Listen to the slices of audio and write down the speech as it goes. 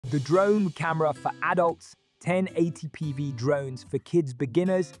The drone camera for adults, 1080 FPV Drones for kids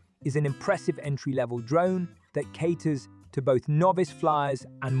beginners, is an impressive entry-level drone that caters to both novice flyers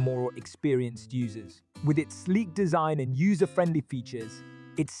and more experienced users. With its sleek design and user-friendly features,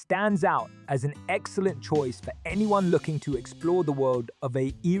 it stands out as an excellent choice for anyone looking to explore the world of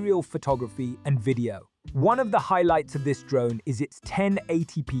aerial photography and video. One of the highlights of this drone is its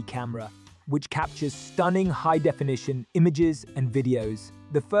 1080p camera, which captures stunning high-definition images and videos.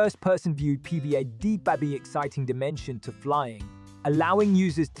 The first-person view PVA deep adding exciting dimension to flying, allowing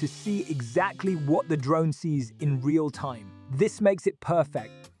users to see exactly what the drone sees in real time. This makes it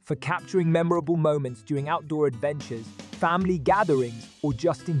perfect for capturing memorable moments during outdoor adventures, family gatherings, or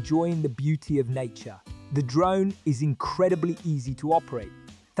just enjoying the beauty of nature. The drone is incredibly easy to operate,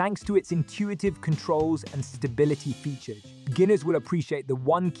 thanks to its intuitive controls and stability features. Beginners will appreciate the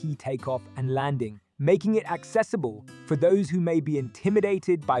one-key takeoff and landing, making it accessible for those who may be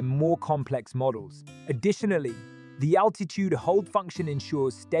intimidated by more complex models. Additionally, the altitude hold function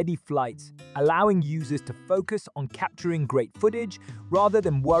ensures steady flights, allowing users to focus on capturing great footage rather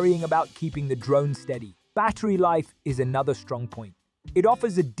than worrying about keeping the drone steady. Battery life is another strong point. It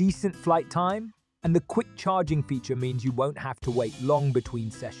offers a decent flight time, and the quick charging feature means you won't have to wait long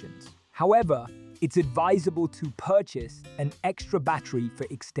between sessions. However, it's advisable to purchase an extra battery for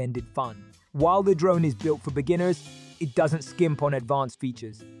extended fun. While the drone is built for beginners, it doesn't skimp on advanced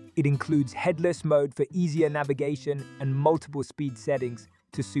features. It includes headless mode for easier navigation and multiple speed settings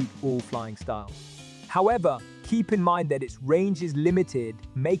to suit all flying styles. However, keep in mind that its range is limited,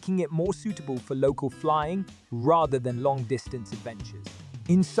 making it more suitable for local flying rather than long-distance adventures.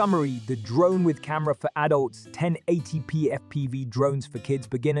 In summary, the drone with camera for adults, 1080p FPV Drones for kids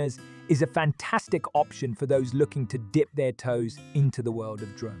beginners, is a fantastic option for those looking to dip their toes into the world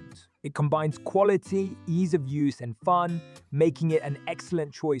of drones. It combines quality, ease of use, and fun, making it an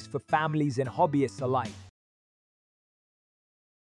excellent choice for families and hobbyists alike.